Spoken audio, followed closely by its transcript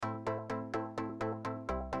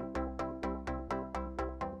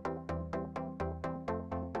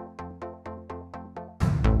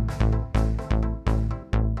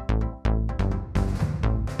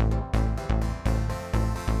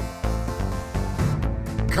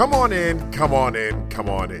Come on in, come on in, come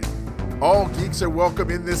on in. All geeks are welcome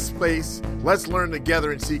in this space. Let's learn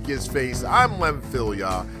together and seek his face. I'm Lem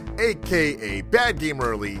Philia, a.k.a. Bad Game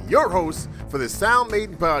Early, your host for the Sound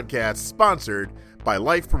Maiden podcast, sponsored by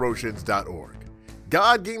lifepromotions.org.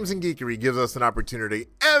 God, Games, and Geekery gives us an opportunity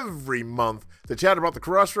every month to chat about the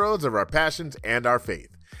crossroads of our passions and our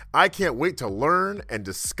faith. I can't wait to learn and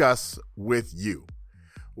discuss with you.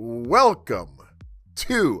 Welcome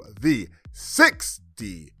to the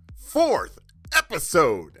 64th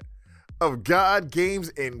episode of God, Games,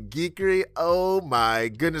 and Geekery. Oh my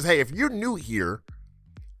goodness. Hey, if you're new here,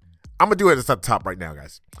 I'm going to do it at the top right now,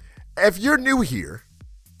 guys. If you're new here,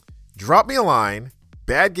 drop me a line,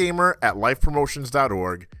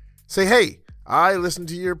 badgamer@lifepromotions.org. Say, hey, I listened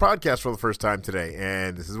to your podcast for the first time today,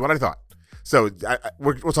 and this is what I thought. So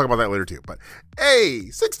we'll talk about that later too. But hey,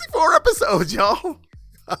 64 episodes, y'all.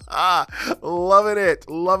 Loving it.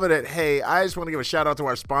 Hey, I just want to give a shout out to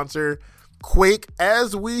our sponsor, Quake.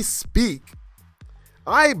 As we speak,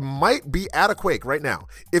 I might be at a Quake right now.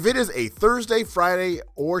 If it is a Thursday, Friday,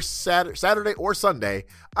 or Saturday or Sunday,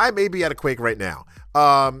 I may be at a Quake right now.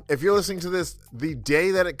 If you're listening to this the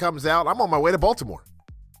day that it comes out, I'm on my way to Baltimore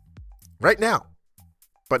right now,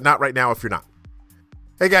 but not right now if you're not.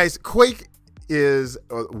 Hey guys, Quake is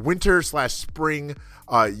winter/spring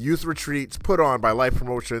youth retreats put on by Life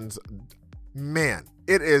Promotions. Man,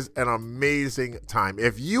 it is an amazing time.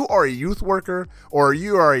 If you are a youth worker, or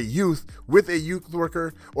you are a youth with a youth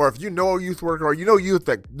worker, or if you know a youth worker, or you know youth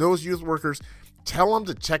that knows youth workers, tell them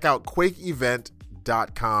to check out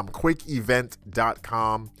quakeevent.com.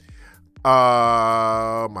 Quakeevent.com.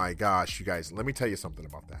 Oh my gosh, you guys, let me tell you something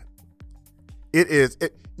about that.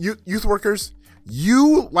 Youth workers,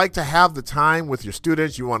 you like to have the time with your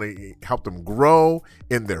students. You want to help them grow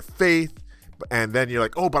in their faith. And then you're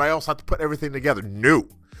like, oh, but I also have to put everything together. No,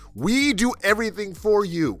 we do everything for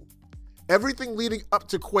you. Everything leading up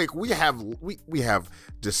to Quake, we have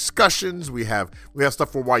discussions. We have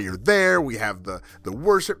stuff for while you're there. We have the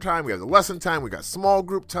worship time. We have the lesson time. We got small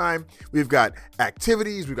group time. We've got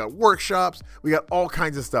activities. We got workshops. We got all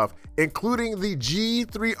kinds of stuff, including the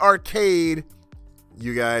G3 Arcade,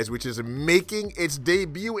 you guys, which is making its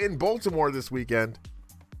debut in Baltimore this weekend.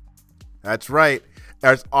 That's right.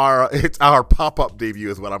 It's our pop-up debut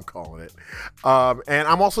is what I'm calling it. And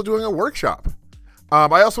I'm also doing a workshop.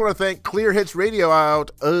 I also want to thank Clear Hits Radio out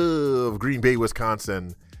of Green Bay,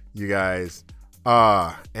 Wisconsin, you guys.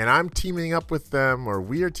 And I'm teaming up with them, or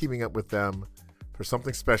we are teaming up with them for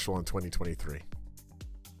something special in 2023.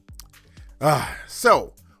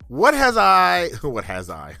 So what have I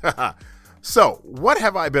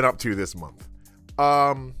been up to this month?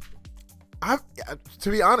 To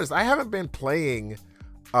be honest, I haven't been playing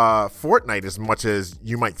Fortnite as much as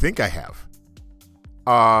you might think I have.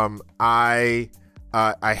 I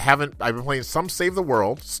haven't. I've been playing some Save the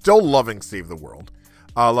World. Still loving Save the World.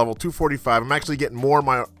 Level 245. I'm actually getting more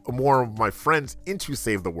of my friends into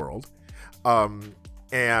Save the World.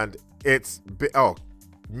 And it's oh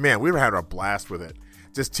man, we were having a blast with it.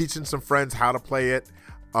 Just teaching some friends how to play it.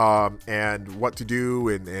 And what to do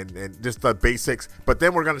and just the basics. But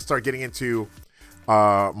then we're going to start getting into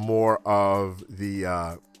more of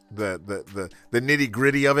the nitty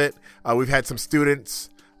gritty of it. We've had some students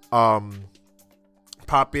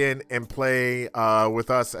pop in and play with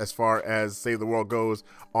us as far as Save the World goes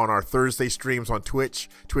on our Thursday streams on Twitch,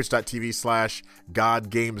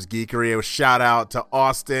 twitch.tv/GodGamesGeekery. A shout out to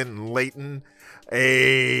Austin and Leighton.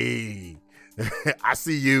 Hey, I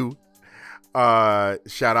see you.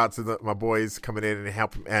 Shout out to my boys coming in and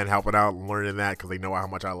helping out and learning that because they know how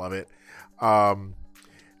much I love it.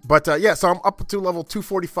 But so I'm up to level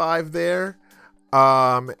 245 there.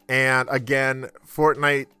 And again,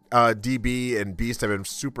 Fortnite, DB and Beast have been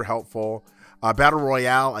super helpful. Battle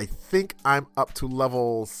Royale, I think I'm up to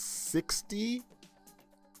level 60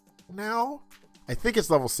 now. I think it's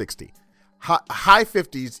level 60. High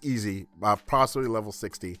 50s, easy, possibly level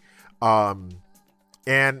 60.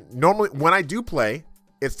 And normally when I do play,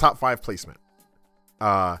 it's top 5 placement.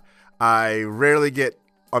 I rarely get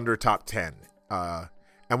under top 10.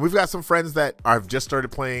 And we've got some friends that I've just started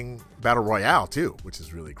playing Battle Royale too, which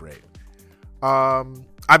is really great.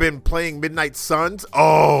 I've been playing Midnight Suns.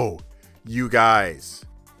 Oh, you guys,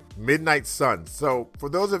 Midnight Suns. So for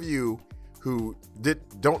those of you who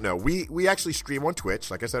don't know, we actually stream on Twitch,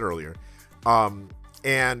 like I said earlier.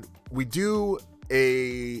 And we do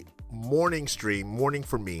a morning stream, morning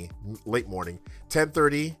for me, late morning,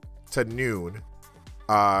 10:30 to noon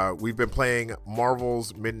we've been playing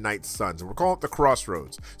Marvel's Midnight Suns, and we're calling it the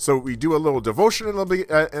Crossroads. So we do a little devotion in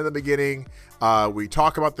the beginning. We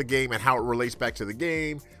talk about the game and how it relates back to the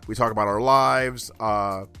game. We talk about our lives.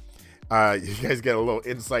 You guys get a little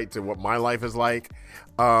insight to what my life is like.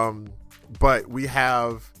 But we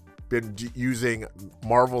have been using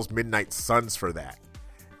Marvel's Midnight Suns for that.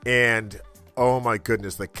 And oh my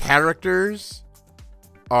goodness, the characters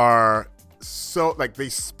are so, like, they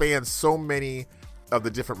span so many of the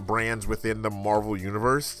different brands within the Marvel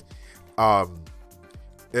universe. I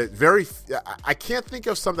can't think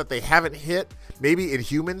of some that they haven't hit. Maybe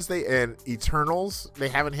Inhumans and Eternals they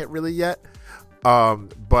haven't hit really yet.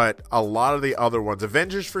 But a lot of the other ones,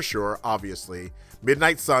 Avengers for sure, obviously,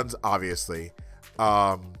 Midnight Suns, obviously,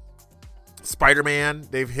 Spider-Man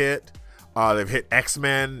they've hit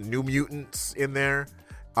X-Men, New Mutants in there.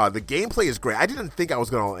 The gameplay is great. I didn't think I was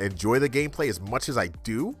going to enjoy the gameplay as much as I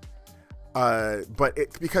do. But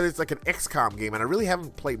because it's like an XCOM game, and I really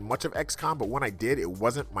haven't played much of XCOM, but when I did, it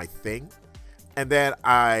wasn't my thing. And then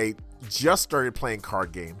I just started playing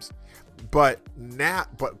card games. But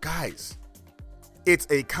guys, it's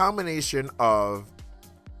a combination of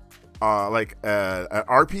an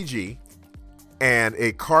RPG and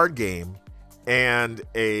a card game and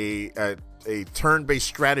a turn-based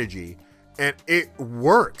strategy, and it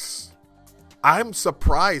works. I'm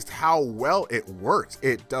surprised how well it works.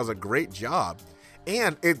 It does a great job.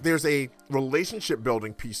 And there's a relationship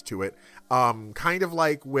building piece to it. Kind of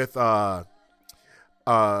like with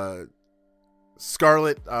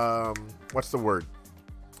Scarlet, what's the word?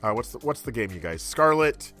 What's the game, you guys?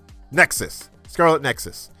 Scarlet Nexus.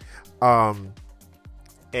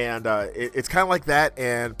 And it's kind of like that.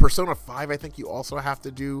 And Persona 5, I think you also have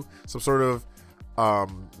to do some sort of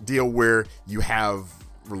deal where you have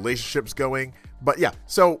relationships going. But yeah,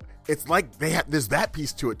 so it's like there's that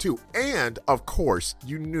piece to it too. And of course,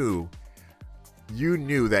 you knew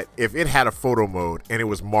that if it had a photo mode and it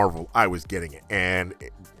was Marvel, I was getting it. And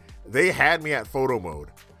they had me at photo mode.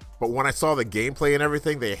 But when I saw the gameplay and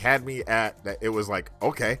everything, they had me at that. It was like,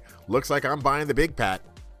 okay, looks like I'm buying the big pack.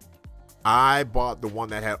 I bought the one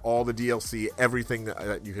that had all the DLC, everything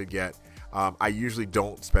that you could get. I usually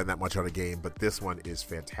don't spend that much on a game, but this one is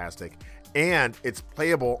fantastic. And it's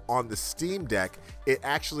playable on the Steam Deck. It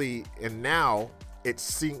actually, and now it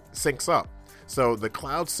syncs up. So the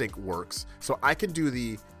cloud sync works. So I can do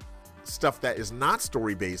the stuff that is not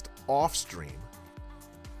story-based off stream,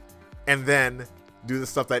 and then do the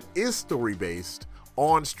stuff that is story-based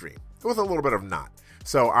on stream with a little bit of not.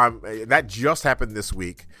 So that just happened this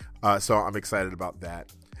week. So I'm excited about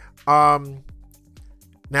that.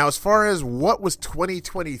 Now, as far as what was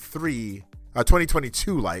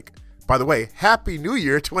 2022 like, by the way, Happy New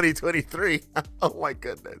Year 2023. Oh my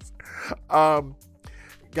goodness.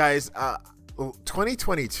 Guys,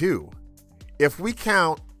 2022, if we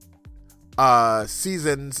count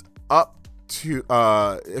seasons up to,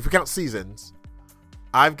 if we count seasons,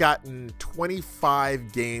 I've gotten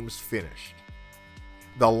 25 games finished.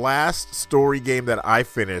 The last story game that I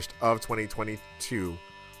finished of 2022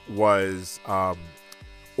 was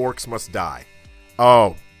Orcs Must Die.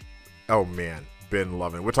 Oh man, been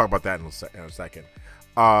loving it. We'll talk about that in a second.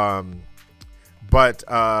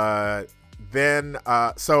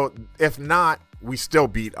 So if not, we still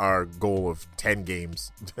beat our goal of 10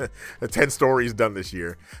 games, 10 stories done this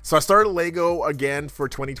year. So I started Lego again for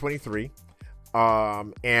 2023.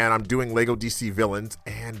 And I'm doing Lego DC Villains,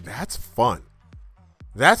 and that's fun.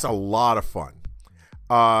 That's a lot of fun.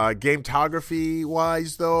 Gametography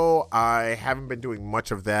wise though, I haven't been doing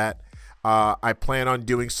much of that. I plan on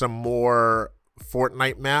doing some more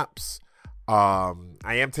Fortnite maps. I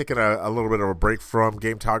am taking a little bit of a break from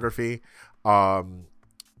gametography. Not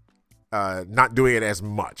doing it as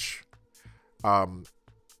much. I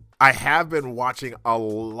have been watching a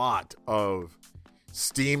lot of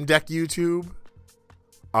Steam Deck YouTube,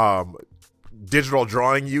 digital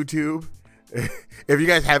drawing YouTube. If you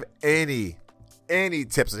guys have any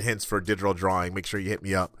tips and hints for digital drawing, make sure you hit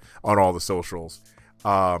me up on all the socials.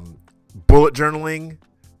 Bullet journaling,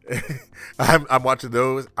 I'm watching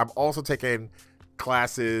those. I'm also taking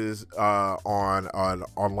classes on an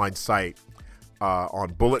online site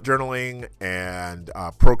on bullet journaling and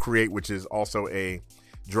Procreate, which is also a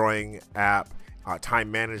drawing app,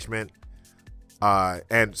 time management,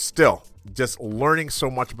 and still just learning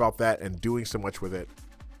so much about that and doing so much with it.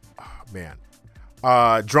 Oh, man,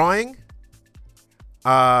 drawing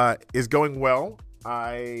is going well.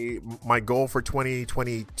 My goal for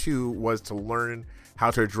 2022 was to learn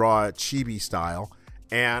how to draw chibi style,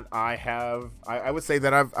 and I would say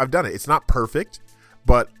that I've done it. It's not perfect,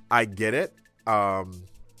 but I get it.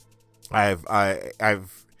 I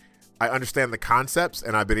understand the concepts,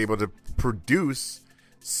 and I've been able to produce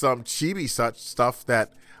some chibi such stuff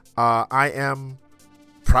that I am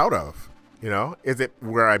proud of. Is it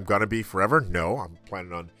where I'm gonna be forever? No, I'm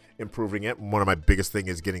planning on improving it. One of my biggest thing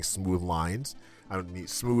is getting smooth lines. I don't need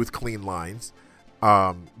smooth, clean lines.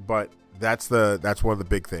 But that's one of the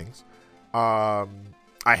big things. I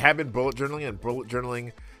have been bullet journaling, and bullet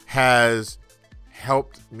journaling has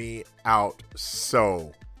helped me out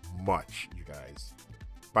so much, you guys,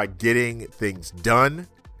 by getting things done.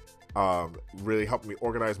 Really helped me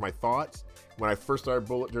organize my thoughts. When I first started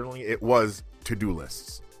bullet journaling, it was to-do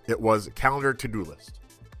lists. It was a calendar to-do list.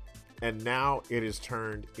 And now it is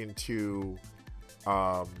turned into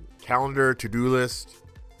calendar to-do list,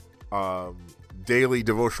 daily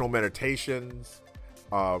devotional meditations,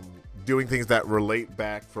 doing things that relate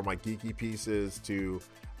back from my geeky pieces to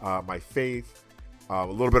my faith, a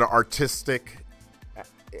little bit of artistic.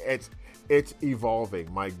 It's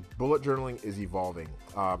evolving. My bullet journaling is evolving,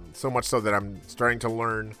 so much so that I'm starting to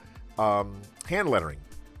learn hand lettering.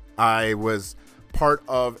 I was part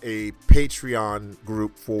of a Patreon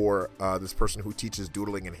group for this person who teaches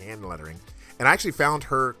doodling and hand lettering, and I actually found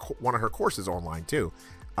one of her courses online too.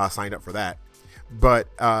 Signed up for that, but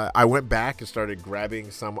I went back and started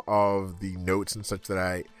grabbing some of the notes and such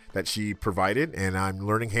that she provided, and I'm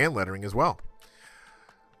learning hand lettering as well.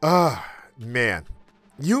 Man,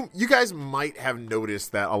 you guys might have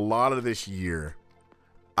noticed that a lot of this year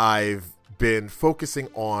I've been focusing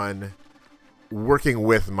on working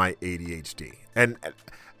with my ADHD. And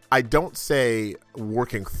I don't say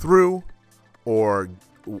working through or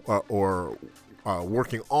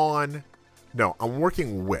working on. No, I'm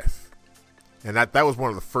working with. And that was one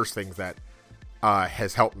of the first things that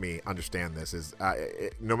has helped me understand this is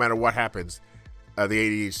no matter what happens, the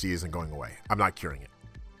ADHD isn't going away. I'm not curing it.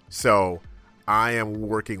 So I am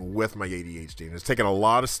working with my ADHD. And it's taken a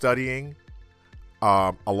lot of studying,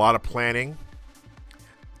 a lot of planning.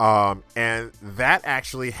 And that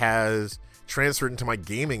actually has transferred into my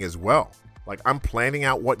gaming as well. Like, I'm planning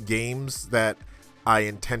out what games that I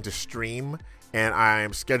intend to stream, and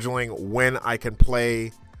I'm scheduling when I can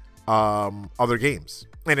play other games.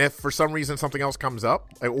 And if for some reason something else comes up,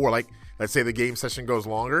 or like, let's say the game session goes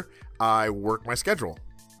longer, I work my schedule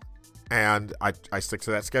and I stick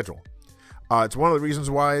to that schedule. It's one of the reasons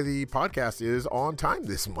why the podcast is on time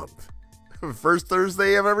this month. First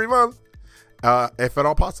Thursday of every month. If at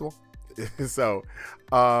all possible. So,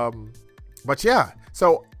 but yeah,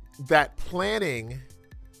 so those planning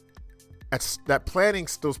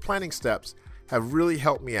steps have really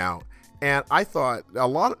helped me out. And I thought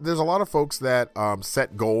there's a lot of folks that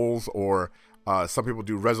set goals, or some people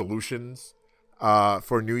do resolutions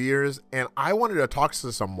for New Year's. And I wanted to talk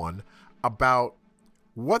to someone about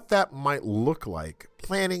what that might look like,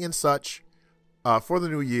 planning and such for the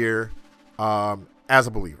new year as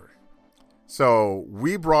a believer. So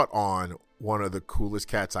we brought on one of the coolest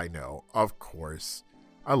cats I know, of course.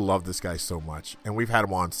 I love this guy so much, and we've had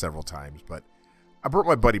him on several times, but I brought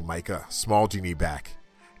my buddy Micah, Small Genie, back.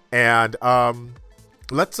 And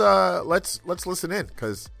let's listen in,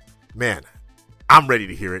 because, man, I'm ready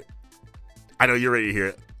to hear it. I know you're ready to hear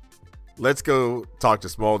it. Let's go talk to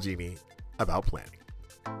Small Genie about planning.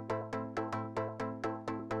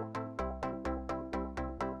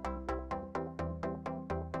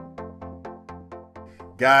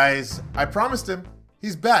 Guys, I promised him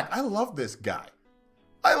he's back. I love this guy.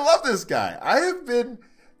 I've been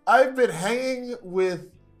hanging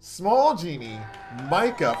with Small Genie,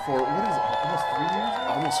 Micah, for what is it?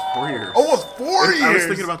 Almost 3 years? Almost 4 years. I was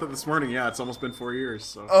thinking about that this morning. Yeah, it's almost been 4 years.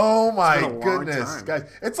 So oh my goodness, guys.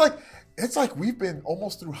 It's like we've been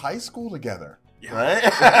almost through high school together. Yeah.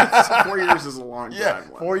 Right? 4 years is a long time. Yeah,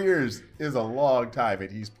 4 years is a long time,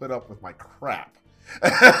 and he's put up with my crap.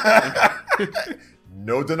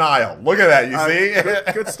 No denial. Look at that. You see,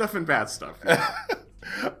 good stuff and bad stuff. Yeah.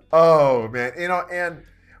 Oh man, and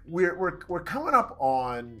we're coming up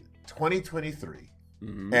on 2023,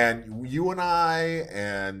 mm-hmm. and you and I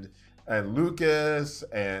and Lucas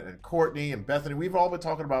and Courtney and Bethany, we've all been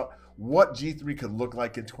talking about what G3 could look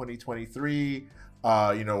like in 2023.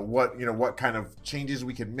 What kind of changes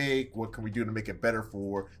we can make. What can we do to make it better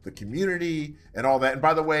for the community and all that. And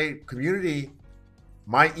by the way, community.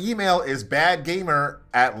 My email is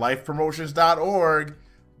badgamer@lifepromotions.org.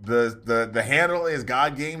 The handle is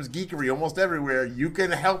God Games Geekery almost everywhere. You can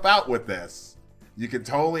help out with this. You can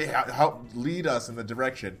totally help lead us in the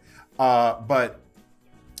direction. But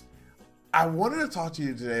I wanted to talk to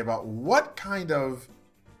you today about what kind of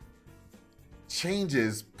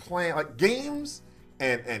changes like games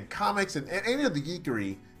and comics and any of the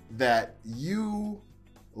geekery that you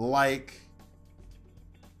like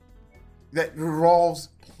that involves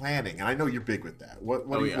planning, and I know you're big with that. What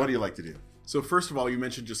do you like to do? So first of all, you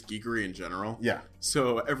mentioned just geekery in general. Yeah.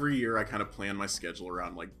 So every year I kind of plan my schedule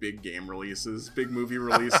around like big game releases, big movie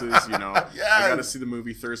releases. You know, Yes. I got to see the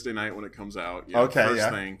movie Thursday night when it comes out. You know, Okay, first yeah.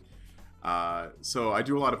 thing. So I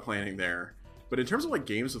do a lot of planning there. But in terms of like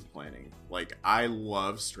games with planning, like I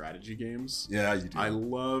love strategy games. Yeah, you do. I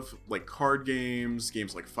love like card games,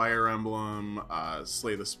 games like Fire Emblem,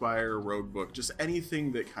 Slay the Spire, Rogue Book, just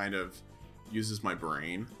anything that kind of uses my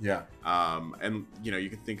brain. Yeah. And you know, you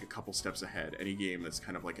can think a couple steps ahead. Any game that's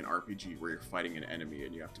kind of like an RPG where you're fighting an enemy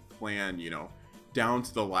and you have to plan, you know, down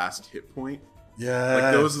to the last hit point. Yeah.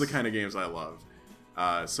 Like those are the kind of games I love.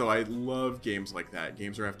 So I love games like that.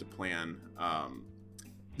 Games where I have to plan.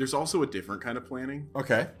 There's also a different kind of planning.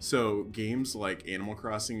 Okay. So games like Animal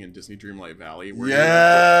Crossing and Disney Dreamlight Valley, where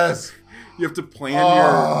Yes. you have to plan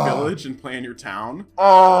your village and plan your town.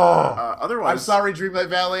 Otherwise, I'm sorry, Dreamlight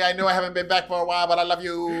Valley. I know I haven't been back for a while, but I love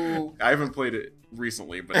you. I haven't played it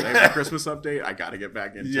recently, but they have a Christmas update. I got to get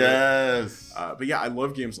back into it. Yes. But yeah, I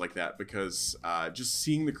love games like that because just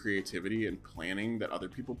seeing the creativity and planning that other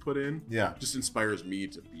people put in just inspires me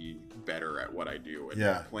to be better at what I do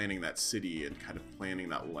and planning that city and kind of planning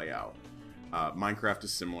that layout. Minecraft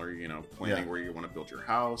is similar, you know, planning where you want to build your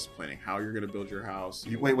house, planning how you're going to build your house.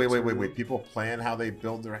 Wait. People plan how they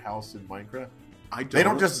build their house in Minecraft? They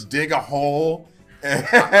don't just dig a hole and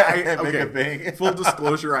make a thing. Full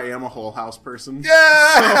disclosure, I am a whole house person. Yeah!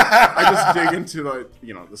 So I just dig into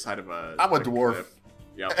the side of a... I'm a dwarf. Cliff.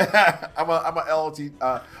 Yep. I'm a LT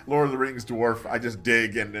Lord of the Rings dwarf. I just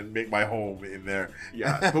dig and then make my home in there.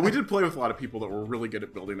 Yeah, but we did play with a lot of people that were really good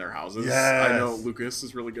at building their houses. Yes. I know Lucas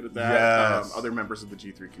is really good at that. Yes. Other members of the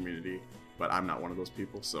G3 community, but I'm not one of those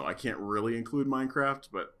people, so I can't really include Minecraft.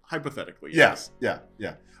 But hypothetically, yes. Yeah.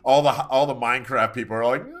 All the Minecraft people are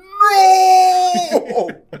like, no.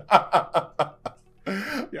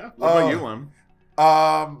 Yeah. What about you, Lem?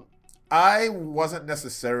 I wasn't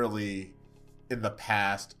necessarily in the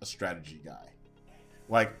past a strategy guy.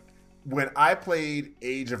 Like when I played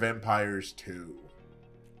Age of Empires 2.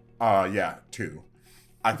 2.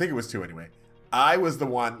 I think it was 2 anyway. I was the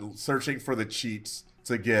one searching for the cheats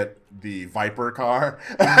to get the Viper car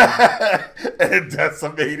and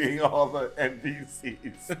decimating all the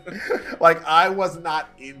NPCs. Like I was not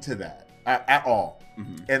into that at all.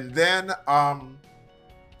 Mm-hmm. And then I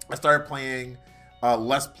started playing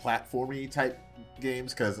less platformy type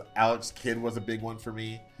games because Alex Kidd was a big one for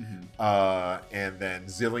me. Mm-hmm. And then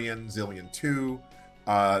Zillion 2.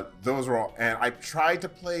 Those were all, and I tried to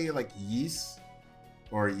play like Ys.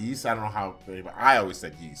 I don't know how, but I always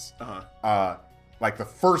said Ys. Like the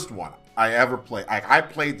first one I ever played. I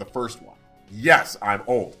played the first one. Yes, I'm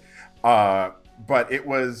old. But it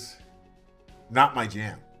was not my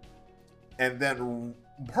jam. And then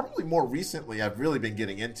probably more recently, I've really been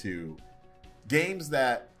getting into games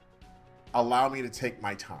that allow me to take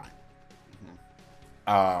my time.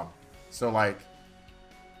 Mm-hmm. So like,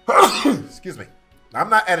 excuse me, I'm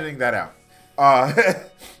not editing that out.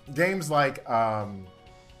 Games like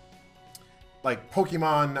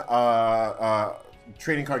Pokemon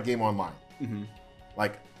trading card game online. Mm-hmm.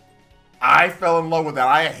 Like, I fell in love with that.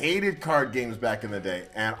 I hated card games back in the day,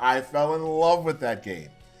 and I fell in love with that game.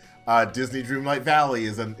 Disney Dreamlight Valley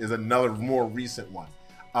is another more recent one.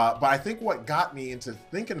 But I think what got me into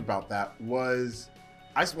thinking about that was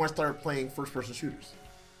when I started playing first-person shooters.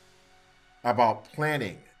 About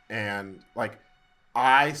planning and like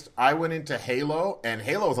I went into Halo, and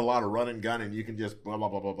Halo is a lot of run and gun, and you can just blah blah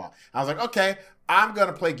blah blah blah. I was like, okay, I'm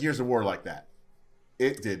gonna play Gears of War like that.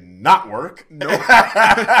 It did not work. No,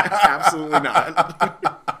 absolutely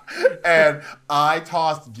not. And I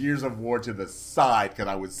tossed Gears of War to the side because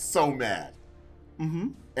I was so mad.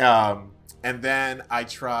 Mm-hmm. And then I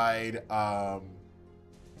tried.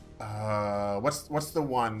 What's the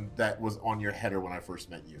one that was on your header when I first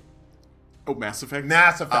met you? Oh, Mass Effect?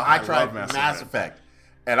 Mass Effect. I tried love Mass Effect.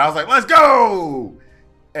 And I was like, let's go!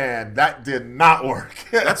 And that did not work.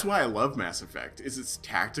 That's why I love Mass Effect, is it's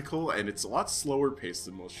tactical and it's a lot slower paced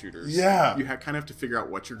than most shooters. Yeah. You kind of have to figure out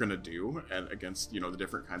what you're going to do and against, the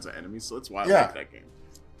different kinds of enemies. So that's why I like that game.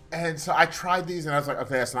 And so I tried these and I was like,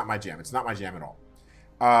 okay, that's not my jam. It's not my jam at all.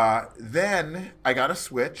 Then I got a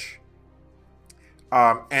Switch.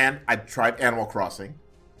 And I tried Animal Crossing.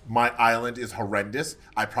 My island is horrendous.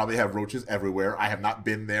 I probably have roaches everywhere. I have not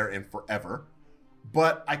been there in forever.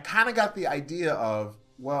 But I kind of got the idea of,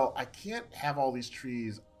 well, I can't have all these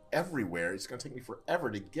trees everywhere. It's going to take me forever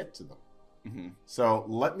to get to them. Mm-hmm. So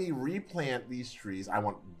let me replant these trees. I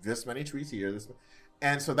want this many trees here.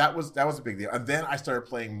 And so that was a big deal. And then I started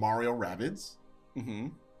playing Mario Rabbids. Mm-hmm.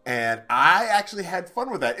 And I actually had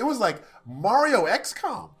fun with that. It was like Mario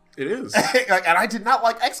XCOM. It is. And I did not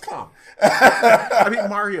like XCOM. I mean,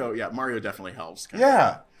 Mario definitely helps.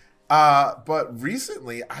 But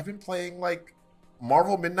recently, I've been playing like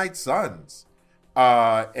Marvel Midnight Suns.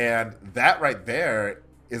 And that right there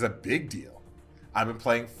is a big deal. I've been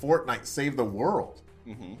playing Fortnite Save the World.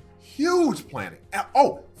 Mm-hmm. Huge planning.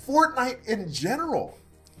 Fortnite in general.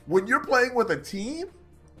 When you're playing with a team,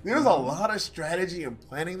 there's a lot of strategy and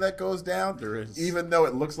planning that goes down. There is. Even though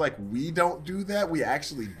it looks like we don't do that, we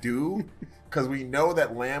actually do. Because we know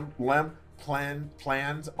that Lem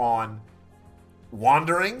plans on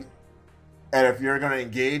wandering. And if you're going to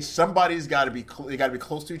engage, somebody's got to be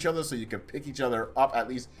close to each other so you can pick each other up, at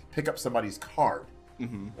least pick up somebody's card.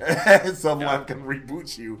 Mm-hmm. So Lem can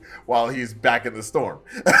reboot you while he's back in the storm.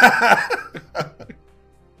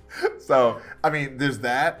 So, I mean, there's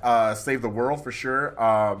that. Save the World for sure.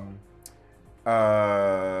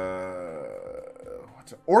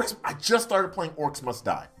 Orcs. I just started playing Orcs Must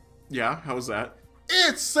Die. Yeah, how was that?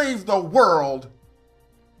 It saves the world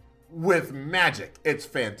with magic. It's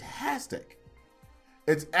fantastic.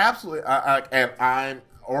 It's absolutely.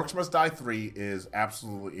 Orcs Must Die 3 is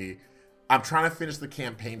absolutely. I'm trying to finish the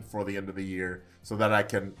campaign for the end of the year so that I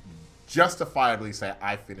can justifiably say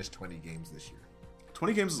I finished 20 games this year.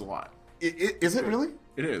 20 games is a lot. Is it really?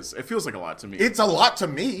 It is. It feels like a lot to me. It's a lot to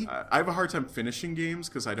me. I have a hard time finishing games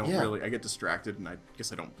because I don't I get distracted and I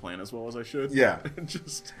guess I don't plan as well as I should. Yeah. And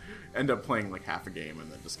just end up playing like half a game and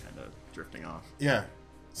then just kind of drifting off. Yeah.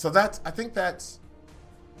 So I think that's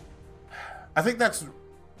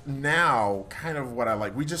now kind of what I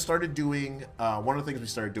like. We just started doing, one of the things we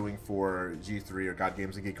started doing for G3 or God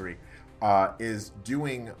Games and Geekery is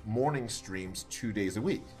doing morning streams 2 days a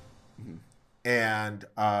week. Mm-hmm. And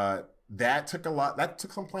that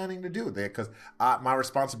took some planning to do there because my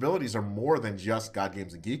responsibilities are more than just God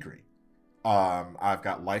Games and Geekery. I've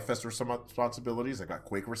got Life Fest responsibilities. I've got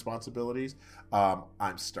Quake responsibilities.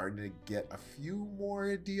 I'm starting to get a few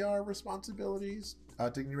more DR responsibilities,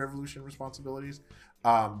 Dignity Revolution responsibilities.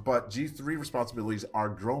 But G3 responsibilities are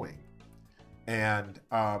growing. And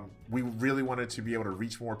we really wanted to be able to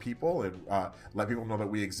reach more people and let people know that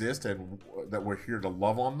we exist and that we're here to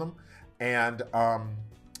love on them. And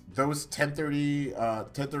those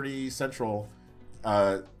 10:30 Central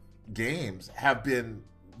games have been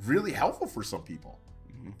really helpful for some people.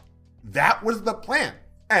 Mm-hmm. That was the plan.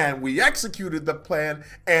 And we executed the plan,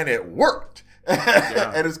 and it worked.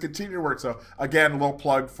 Yeah. And it's continued to work. So, again, a little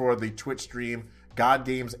plug for the Twitch stream, God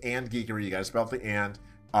Games and Geekery. You got to spell the and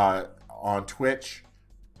on Twitch.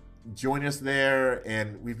 Join us there,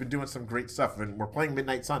 and we've been doing some great stuff. And we're playing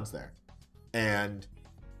Midnight Suns there. And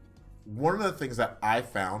one of the things that I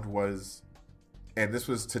found was, and this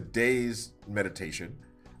was today's meditation,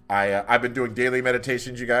 I've been doing daily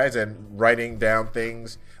meditations, you guys, and writing down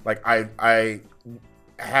things. Like I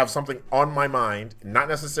have something on my mind, not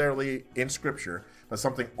necessarily in scripture, but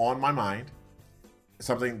something on my mind,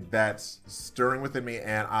 something that's stirring within me,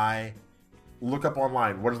 and I look up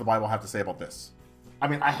online, what does the Bible have to say about this? I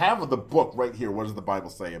mean, I have the book right here, what does the Bible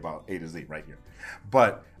say about A to Z right here?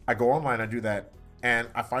 But I go online, I do that, and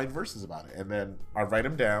I find verses about it, and then I write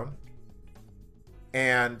them down,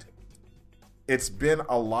 and it's been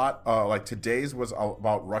a lot, like today's was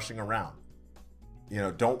about rushing around. You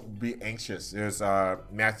know, don't be anxious. There's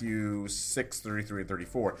Matthew 6:33 and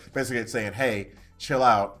 34. Basically, it's saying, hey, chill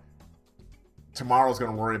out. Tomorrow's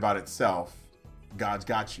going to worry about itself. God's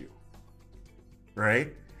got you.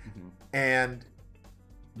 Right? Mm-hmm. And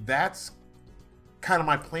that's kind of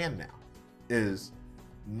my plan now, is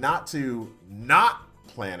not to not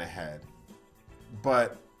plan ahead,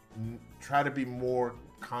 but try to be more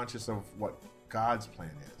conscious of what God's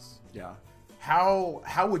plan is. Yeah.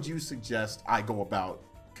 How would you suggest I go about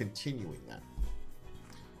continuing that?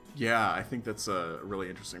 Yeah, I think that's a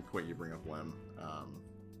really interesting point you bring up, Lem.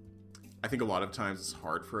 I think a lot of times it's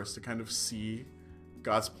hard for us to kind of see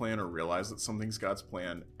God's plan or realize that something's God's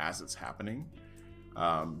plan as it's happening.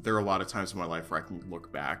 There are a lot of times in my life where I can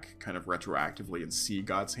look back kind of retroactively and see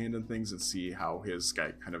God's hand in things and see how his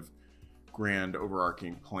kind of grand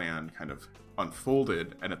overarching plan kind of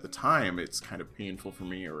unfolded, and at the time it's kind of painful for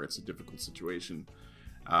me or it's a difficult situation,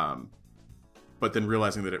 but then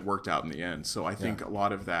realizing that it worked out in the end. So I think a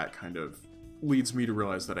lot of that kind of leads me to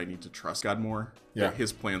realize that I need to trust God more. That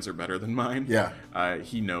his plans are better than mine.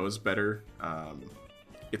 He knows better.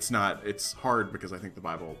 It's hard because I think the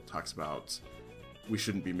Bible talks about we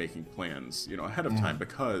shouldn't be making plans, ahead of time,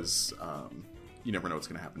 because you never know what's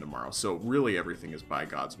going to happen tomorrow. So really everything is by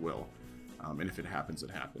God's will. And if it happens,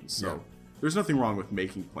 it happens. So there's nothing wrong with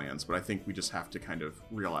making plans, but I think we just have to kind of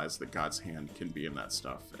realize that God's hand can be in that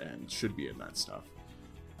stuff and should be in that stuff.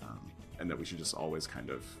 And that we should just always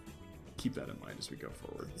kind of keep that in mind as we go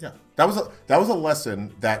forward. Yeah. That was a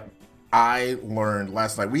lesson that I learned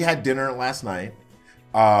last night. We had dinner last night.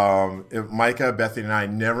 Micah, Bethany, and I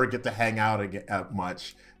never get to hang out again,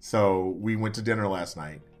 much. So we went to dinner last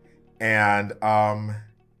night. And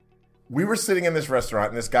we were sitting in this restaurant,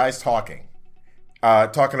 and this guy's talking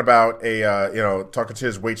about talking to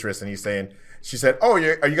his waitress, and she said, "Oh, are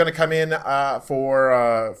you going to come in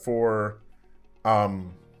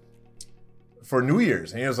for New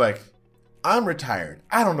Year's?" And he was like, "I'm retired.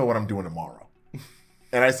 I don't know what I'm doing tomorrow."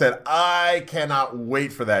 And I said, "I cannot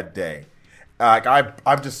wait for that day. Like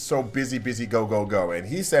I'm just so busy, go." And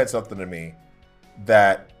he said something to me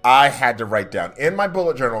that I had to write down in my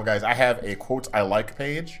bullet journal, guys. I have a quotes I like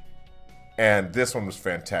page, and this one was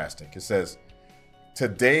fantastic. It says,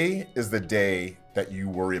 "Today is the day that you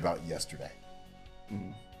worry about yesterday."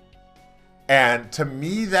 Mm. And to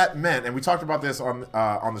me, that meant, and we talked about this on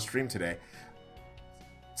the stream today.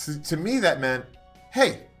 To me, that meant,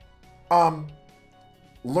 hey,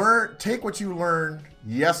 take what you learned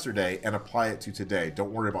yesterday and apply it to today.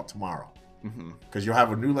 Don't worry about tomorrow, because you'll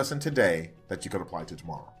have a new lesson today that you can apply to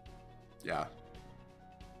tomorrow. Yeah.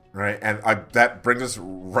 Right, and that brings us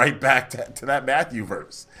right back to that Matthew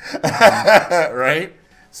verse, right?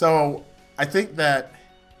 So I think that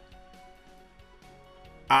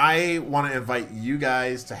I want to invite you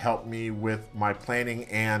guys to help me with my planning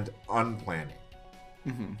and unplanning.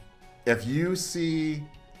 Mm-hmm. If you see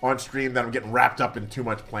on stream that I'm getting wrapped up in too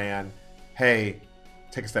much plan, hey,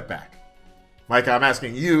 take a step back. Micah, I'm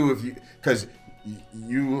asking you because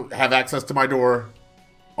you have access to my door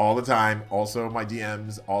all the time, also my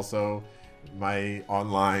DMs, also my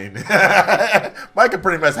online. Micah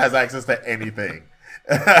pretty much has access to anything.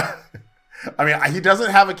 I mean, he doesn't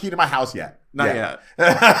have a key to my house yet. Not yet.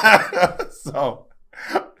 So,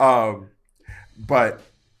 but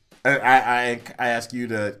I ask you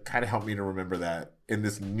to kind of help me to remember that in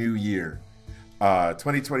this new year.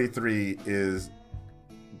 2023 is,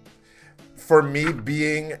 for me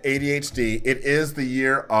being ADHD, it is the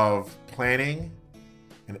year of planning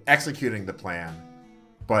and executing the plan,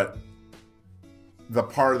 but the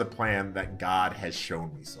part of the plan that God has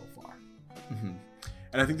shown me so far. Mm-hmm.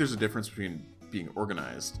 And I think there's a difference between being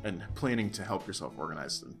organized and planning to help yourself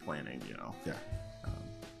organize and planning, Yeah.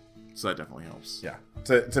 So that definitely helps. Yeah.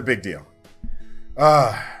 It's a big deal.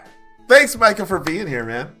 Thanks, Micah, for being here,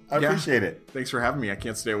 man. I appreciate it. Thanks for having me. I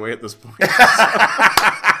can't stay away at this point.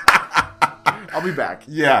 I'll be back.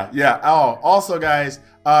 Yeah. Oh, also, guys,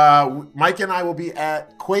 Mike and I will be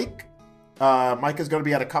at Quake. Micah's going to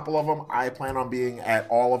be at a couple of them. I plan on being at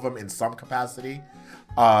all of them in some capacity.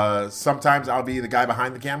 Sometimes I'll be the guy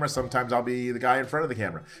behind the camera. Sometimes I'll be the guy in front of the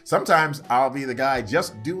camera. Sometimes I'll be the guy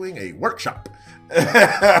just doing a workshop.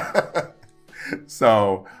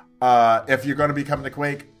 So if you're going to be coming to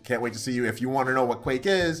Quake, can't wait to see you. If you want to know what Quake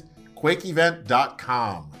is,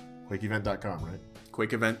 quakeevent.com. Quakeevent.com, right?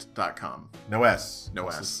 Quakeevent.com. No S. No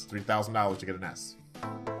S. $3,000 to get an S.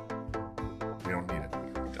 We don't need it.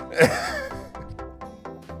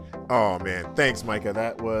 Oh man, thanks, Micah.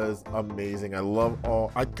 That was amazing.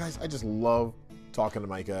 I just love talking to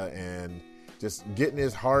Micah and just getting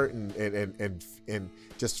his heart and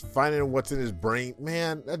just finding what's in his brain.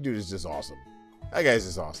 Man, that dude is just awesome. That guy's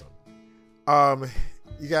just awesome.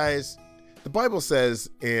 You guys, the Bible says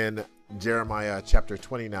in Jeremiah chapter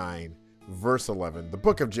 29, verse 11, the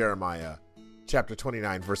book of Jeremiah, chapter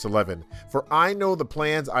 29, verse 11, "For I know the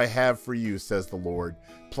plans I have for you, says the Lord,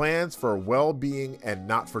 plans for well-being and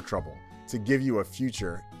not for trouble, to give you a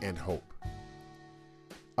future and hope."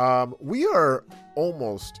 We are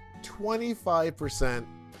almost 25%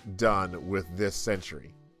 done with this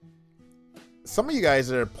century. Some of you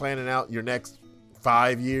guys are planning out your next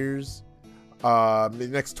 5 years, the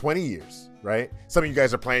next 20 years, right? Some of you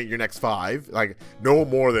guys are planning your next 5, like no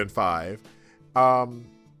more than 5.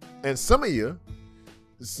 And some of you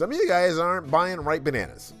guys aren't buying ripe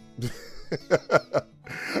bananas.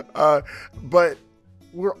 But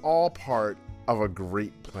we're all part of a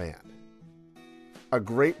great plan. A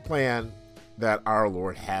great plan that our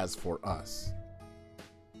Lord has for us.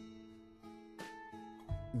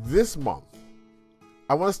 This month,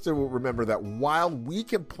 I want us to remember that while we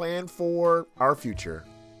can plan for our future,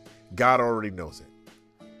 God already knows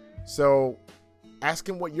it. So ask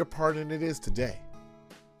Him what your part in it is today.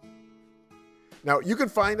 Now, you can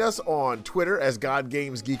find us on Twitter as God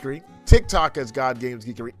Games Geekery, TikTok as God Games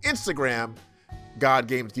Geekery, Instagram, God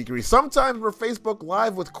Games Geekery. Sometimes we're Facebook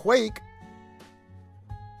Live with Quake,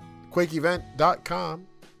 quakeevent.com.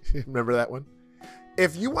 Remember that one?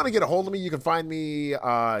 If you want to get a hold of me, you can find me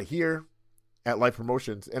here at Life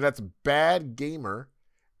Promotions, and that's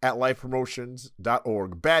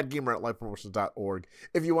badgamer@lifepromotions.org. Badgamer@lifepromotions.org.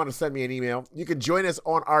 If you want to send me an email, you can join us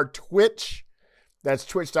on our Twitch. That's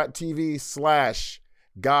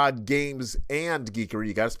twitch.tv/GodGamesAndGeekery.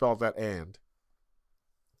 You got to spell out that and.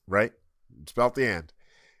 Right? Spell out the and.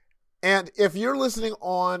 And if you're listening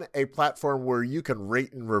on a platform where you can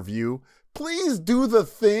rate and review, please do the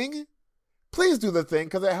thing. Please do the thing,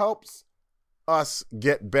 because it helps us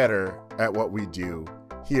get better at what we do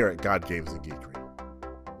here at God Games and Geekery.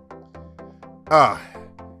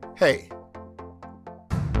 Hey,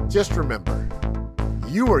 just remember,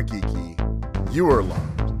 you are geeky, you are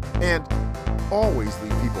loved, and always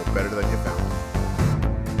leave people better than you found.